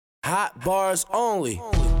Hot bars only.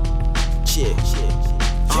 Yeah.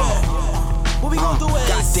 What we gon' do is,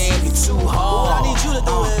 goddamn, you too hard. What I need you to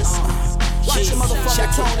do is, watch your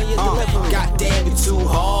motherfucking tone and your delivery. Goddamn, you too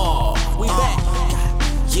hard. We back.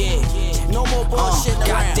 Yeah. No more bullshit around.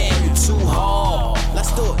 Goddamn, you too hard.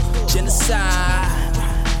 Let's do it. Genocide.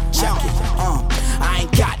 Check it. I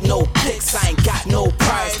ain't got no pics, I ain't got no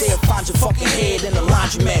prize. They'll find your fucking head in the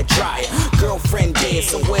laundromat dryer. Girlfriend dead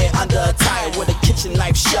somewhere under a tire with a kitchen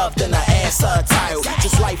knife shoved in her ass or a tile.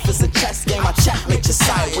 Just life is a chess game, I checkmate your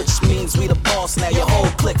side, which means we the boss now, your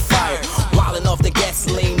whole clique fired. Wildin' off the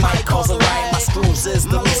gasoline might cause a riot. My screws is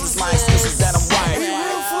the leases, my excuses that I'm wired.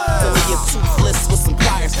 Till we get toothless with some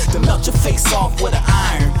pliers to melt your face off with an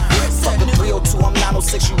iron. Fuck the 302, I'm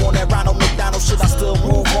 906, you want that Ronald McDonald shit, I still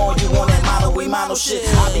move on, you want that mono shit.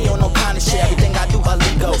 I be on no kind of shit, everything I do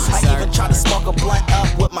illegal. I even try to smoke a blunt up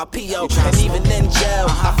with my P.O. And even in jail,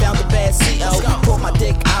 I found a bad C.O. Pulled my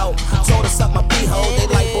dick out, told her suck my B-hole. They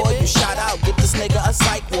like, boy, you shot out, get this nigga a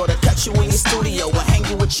psych water. Cut you in your studio and hang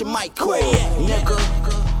you with your mic cord, nigga.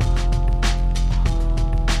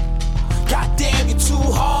 Goddamn, you too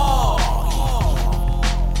hard.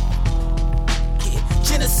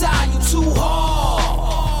 Genocide, you too hard.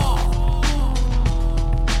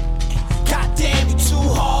 Goddamn, you too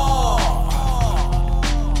hard.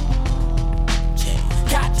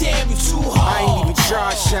 Goddamn, you too hard. I ain't even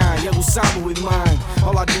try shine, yo, Osama with mine.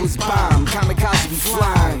 All I do is bomb, kamikaze be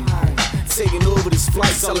flying. Taking over this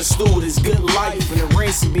flight, selling stewardess, good life, and the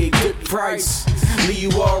ransom be a good price. Leave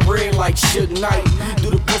you all red like Suge Knight. Do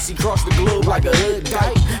the pussy cross the globe like a hood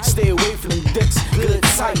dyke. Stay away from them dicks, good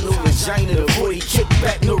tight, no vagina. The 40 kick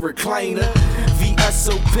back, no recliner.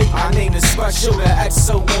 VSOP, I named it special. The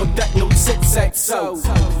XO on deck, no tic-tac-toe.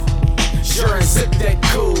 Sure and zip that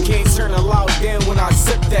cool. Can't turn the loud down when I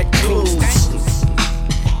zip that cool.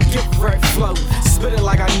 Get right flow, spit it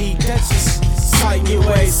like I need dentures. Tighten your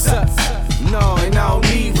waist up. No, and I don't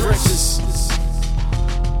need riches.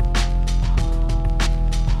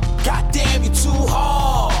 Goddamn, you too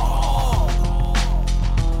hard.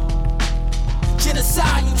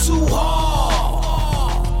 Genocide, you too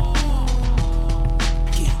hard.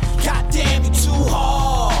 Goddamn, you too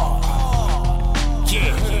hard.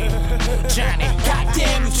 Yeah, Johnny.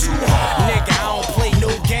 Goddamn, you too hard. Nigga, I don't play no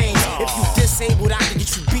games. If you disabled, I can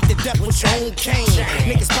get you beat to death with your own cane.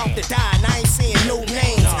 Niggas about to die, and I ain't saying no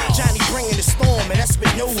names. Johnny bringing the storm, and that's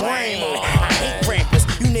with no rain. I hate rappers,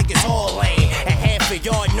 you niggas all lame. And half of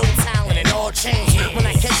y'all no talent and all change. When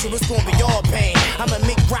I catch you, it's gonna be all pain. I'ma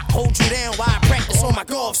make rock hold you down while I practice on my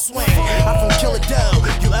golf swing. I'm from Killer Doe.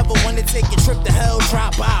 You ever wanna take a trip to hell?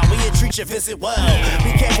 Drop by, we here treat your visit well.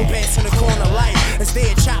 Be careful, pass in the corner light.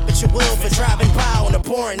 Instead, chop at your will for driving by on a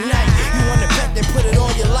boring night. You wanna bet, then put it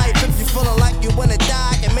on your life. If you feeling like you wanna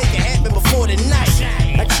die, and make it happen before the night.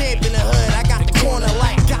 A champ in the hood, I got the corner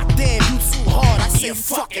light. Goddamn, you too hard, I said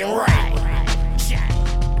fucking right.